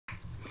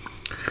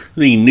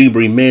The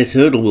Newbury Mares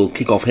Hurdle will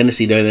kick off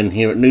Hennessy Day then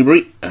here at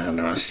Newbury, and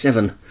there are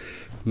 7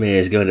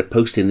 mares going to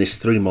post in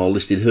this 3-mile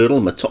listed hurdle,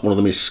 and the top one of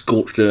them is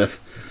Scorched Earth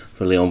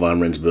for Leon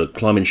van Rensburg.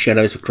 Climbing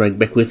Shadows for Craig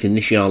Beckwith,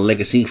 Initial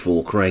Legacy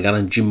for Craig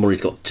Allen. Jim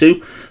Murray's got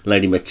 2,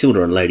 Lady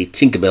Matilda and Lady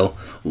Tinkerbell.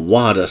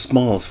 Wider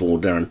Smiles for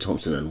Darren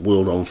Thompson, and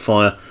World on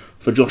Fire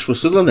for Joshua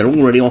Sutherland. They're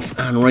already off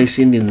and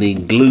racing in the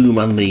gloom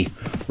and the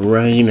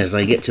rain as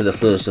they get to the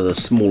first of the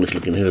smallish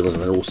looking hurdles,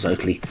 and they're all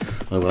safely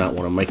over that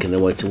one and making their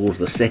way towards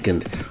the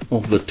second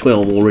of the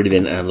 12 already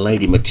then. And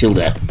Lady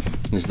Matilda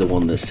is the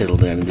one that's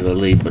settled down into the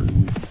lead,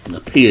 but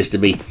appears to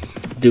be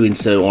doing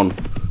so on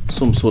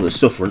some sort of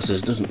sufferance, as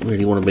doesn't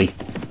really want to be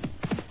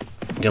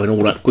going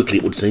all that quickly,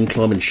 it would seem.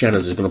 Climbing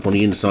Shadows has gone up on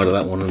the inside of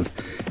that one, and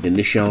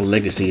Initial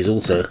Legacy is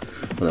also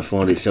going to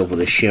find itself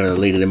with a share of the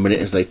lead in a minute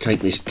as they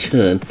take this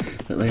turn.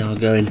 That they are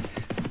going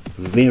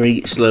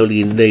very slowly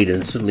indeed,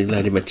 and suddenly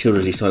Lady Matilda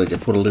has decided to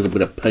put a little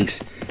bit of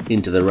pace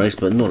into the race,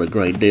 but not a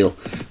great deal.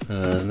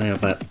 Now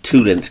about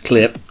 2 lengths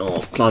clear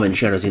of Climbing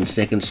Shadows in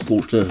second.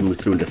 Scorched Earth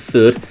moved through into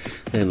third,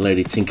 then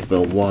Lady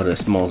Tinkerbell, Wider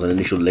Smiles and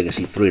Initial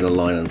Legacy 3 in a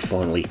line, and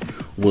finally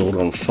World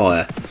on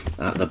Fire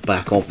at the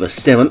back of the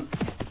 7th.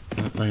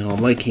 They are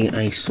making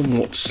a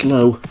somewhat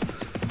slow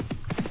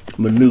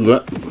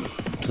manoeuvre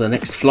to the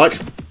next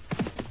flight,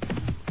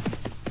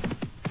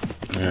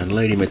 and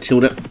Lady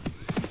Matilda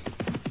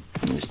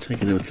is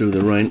taking them through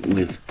the rain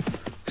with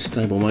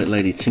stablemate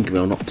Lady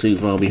Tinkerbell not too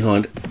far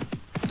behind.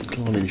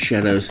 Climbing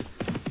Shadows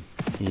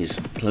is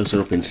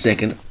closer up in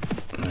second,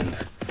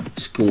 and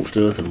Scorched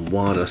Earth and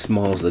Wider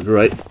Smiles the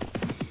Great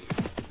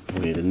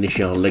with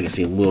Initial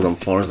Legacy and World on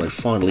Fire as they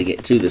finally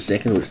get to the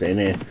second, which they're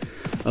now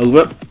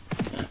over,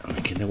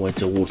 making their way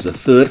towards the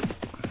third.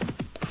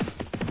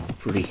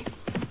 Pretty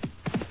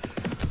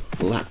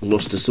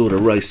lacklustre sort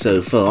of race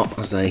so far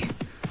as they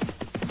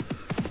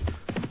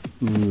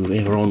move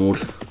ever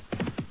onward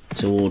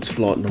towards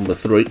flight number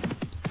 3,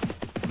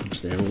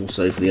 which they're all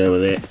safely over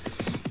there.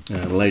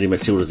 Lady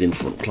Matilda's in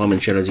front, Climbing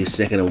Shadows is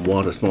second, and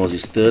Wider Smiles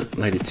is third.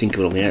 Lady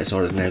Tinkerbell on the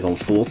outside has now gone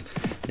 4th,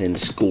 then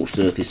Scorched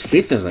Earth is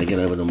 5th as they get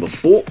over number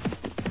 4,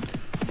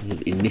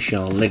 with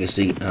Initial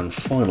Legacy and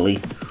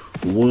finally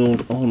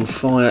World on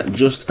Fire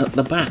just at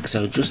the back.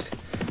 So just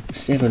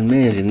 7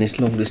 mares in this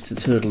long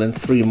distance hurdle, then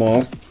 3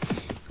 miles,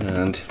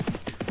 and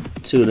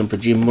 2 of them for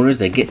Jim Murray as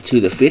they get to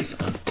the 5th.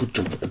 A good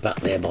jump at the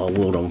back there by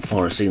World on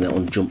Fire, seeing that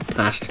one jump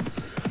past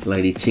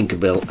Lady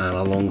Tinkerbell and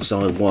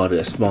alongside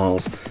Wider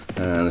Smiles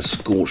and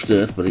Scorched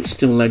Earth, but it's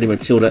still Lady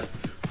Matilda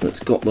that's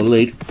got the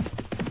lead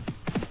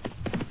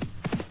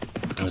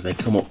as they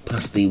come up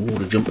past the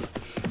water jump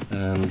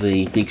and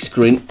the big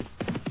screen,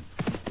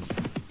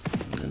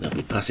 and they'll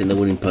be passing the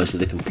winning post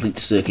with a complete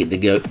circuit to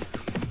go.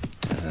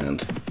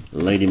 And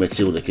Lady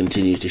Matilda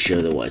continues to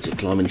show the way to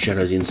Climbing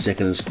Shadows in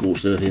second and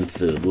Scorched Earth in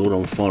third. World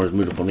on Fire has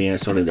moved up on the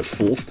outside into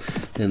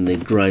 4th, then the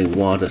grey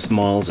Wider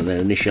Smiles and then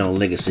Initial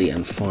Legacy,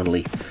 and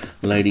finally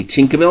Lady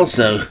Tinkerbell.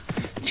 So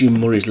Jim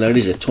Murray's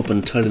ladies are top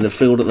and tail in the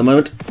field at the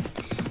moment.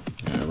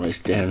 Race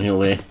downhill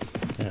there,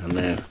 and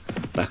now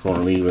back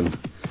on an even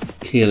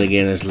keel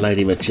again as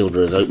Lady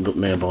Matilda has opened up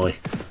now by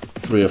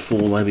 3 or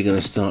 4. Maybe going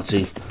to start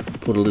to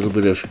put a little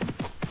bit of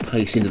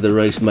pace into the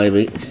race.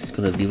 Maybe it's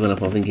going to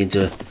develop, I think,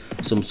 into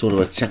some sort of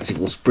a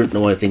tactical sprint the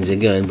way things are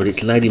going, but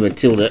it's Lady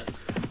Matilda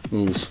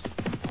who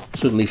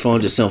suddenly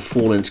finds herself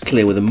 4 lengths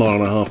clear with 1.5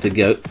 miles to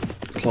go.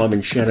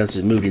 Climbing Shadows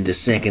has moved into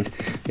second,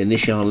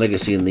 Initial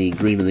Legacy in the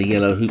green and the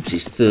yellow hoops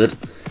is third,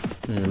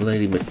 and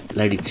Lady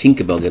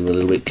Tinkerbell getting a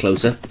little bit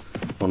closer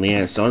on the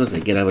outside as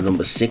they get over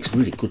number 6.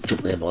 Really good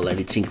jump there by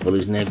Lady Tinkerbell,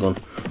 who's now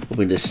gone up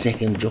into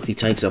second. Jockey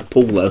takes a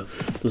pull though,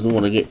 doesn't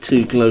want to get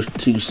too close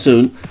too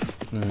soon,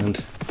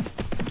 and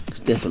there's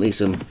definitely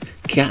some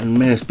cat and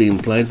mouse being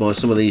played by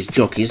some of these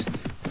jockeys.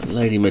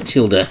 Lady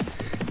Matilda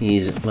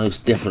is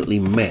most definitely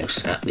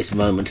mouse at this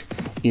moment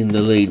in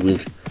the lead,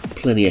 with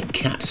plenty of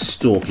cats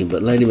stalking,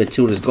 but Lady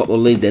Matilda's got the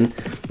lead then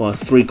by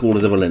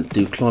 3/4 of a length.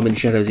 Do Climbing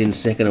Shadows in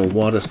second and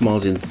Wider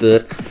Smiles in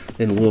third,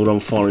 then World on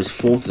Fire is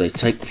 4th as they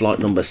take flight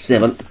number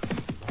 7.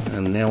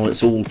 And now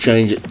it's all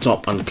changed at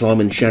top, and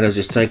Climbing Shadows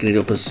is taking it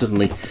up as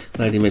suddenly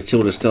Lady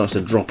Matilda starts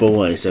to drop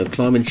away. So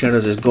Climbing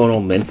Shadows has gone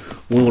on then.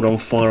 World on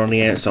Fire on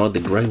the outside.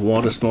 The grey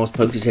Wider Smiles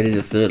pokes his head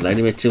into third.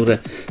 Lady Matilda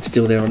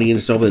still there on the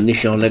inside with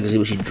Initial Legacy,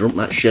 but she jumped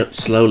that shot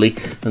slowly,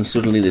 and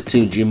suddenly the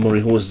 2 Jim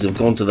Murray horses have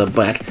gone to the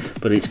back.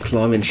 But it's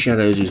Climbing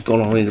Shadows who's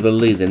gone on into the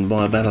lead then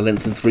by about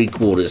 1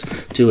 3/4 lengths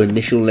to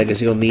Initial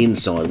Legacy on the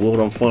inside. World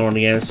on Fire on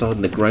the outside,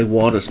 and the grey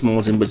Wider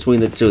Smiles in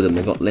between the 2 of them.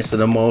 They've got less than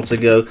 1 mile to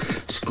go.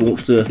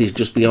 Scorched Earth is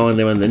just behind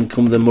them, and then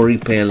come the Murray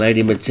pair,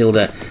 Lady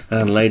Matilda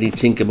and Lady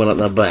Tinkerbell at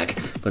the back.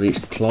 But it's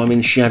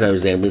Climbing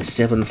Shadows then with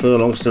 7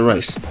 furlongs to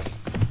race,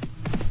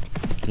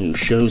 who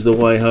shows the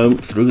way home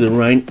through the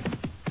rain.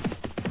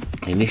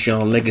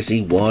 Initial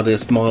Legacy, Wider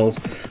Smiles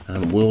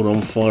and World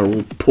on Fire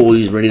all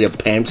poised, ready to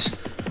pounce,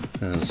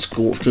 and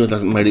Scorched Earth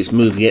hasn't made its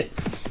move yet.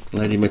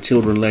 Lady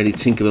Matilda and Lady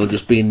Tinkerbell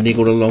just being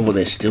niggled along, but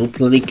they're still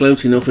plenty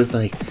close enough if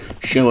they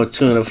show a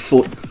turn of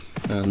foot.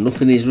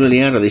 Nothing is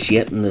really out of this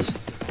yet, and there's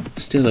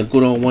still a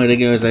good old way to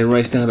go as they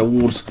race down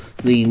towards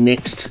the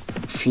next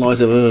flight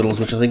of hurdles,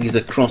 which I think is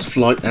a cross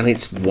flight, and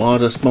it's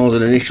Wilder Smiles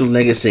and Initial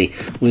Legacy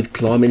with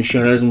Climbing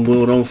Shadows and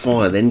World on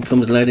Fire. Then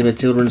comes Lady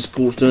Matilda and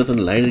Scorched Earth, and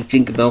Lady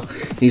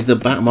Tinkerbell is the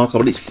back marker,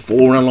 but it's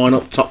 4 in a line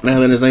up top now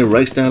then as they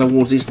race down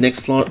towards this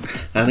next flight,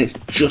 and it's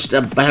just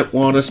about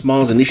Wilder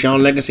Smiles. Initial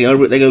Legacy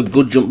over it they go.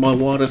 Good jump by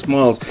Wilder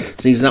Smiles.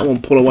 Sees that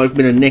one pull away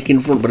from a neck in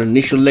front, but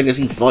Initial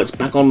Legacy fights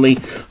back on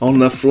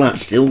the flat.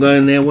 Still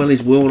going there well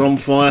is World on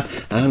Fire,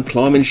 and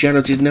Climbing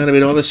Shadows is now a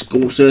bit either.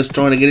 Scorched Earth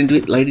trying to get into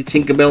it. Lady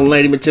Tinkerbell,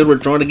 Lady Matilda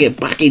trying to get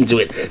back into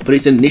it, but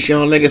it's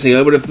Initial Legacy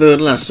over the third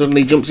last.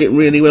 Suddenly jumps it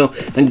really well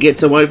and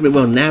gets away from it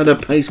well. Now the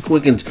pace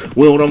quickens.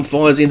 World on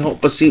Fire's in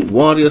hot pursuit.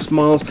 Wilder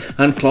Smiles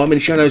and Climbing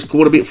Shadows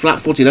caught a bit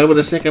flat-footed. Over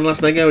the second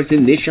last they go. It's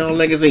Initial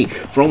Legacy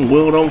from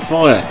World on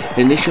Fire.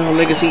 Initial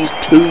Legacy is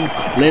 2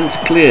 lengths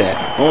clear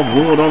of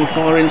World on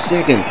Fire in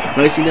second.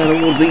 Racing down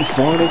towards the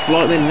final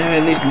flight then now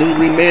in this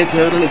Newbury Mare's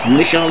Hurdle. It's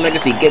Initial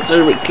Legacy gets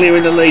over it,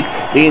 clearing the lead,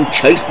 being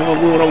chased by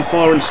World on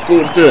Fire and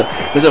Scorched Earth.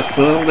 There's a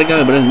furlong to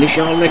go, but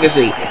Initial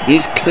Legacy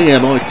is clear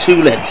by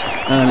 2 lengths,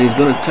 and he's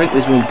going to take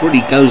this one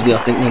pretty cosily. I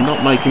think they're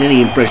not making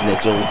any impression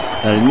at all.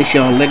 And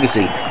Initial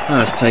Legacy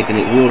has taken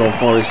it. World on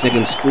Fire is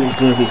second,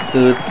 Scorched Earth is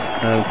third,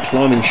 and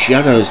Climbing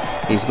Shadows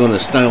is going to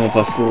stay on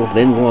for fourth.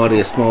 Then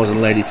Wilder Smiles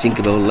and Lady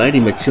Tinkerbell. Lady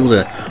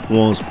Matilda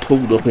was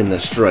pulled up in the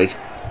straight,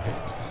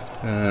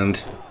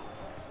 and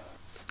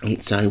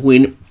it's a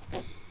win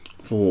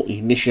for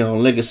Initial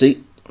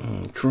Legacy.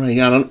 Craig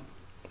Allen.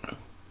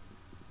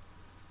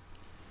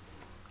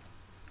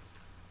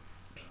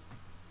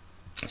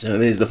 So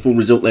there's the full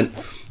result then.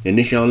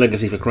 Initial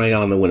Legacy for Craig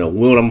Allen, the winner.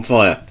 World on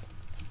Fire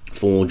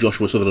for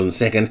Joshua Sutherland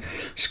second.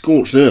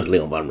 Scorched Earth,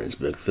 Leon Van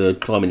Rensburg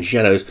third. Climbing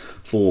Shadows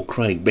for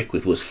Craig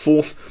Beckwith was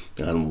fourth.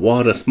 And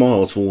Wilder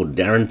Smiles for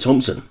Darren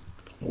Thompson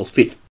was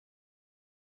fifth.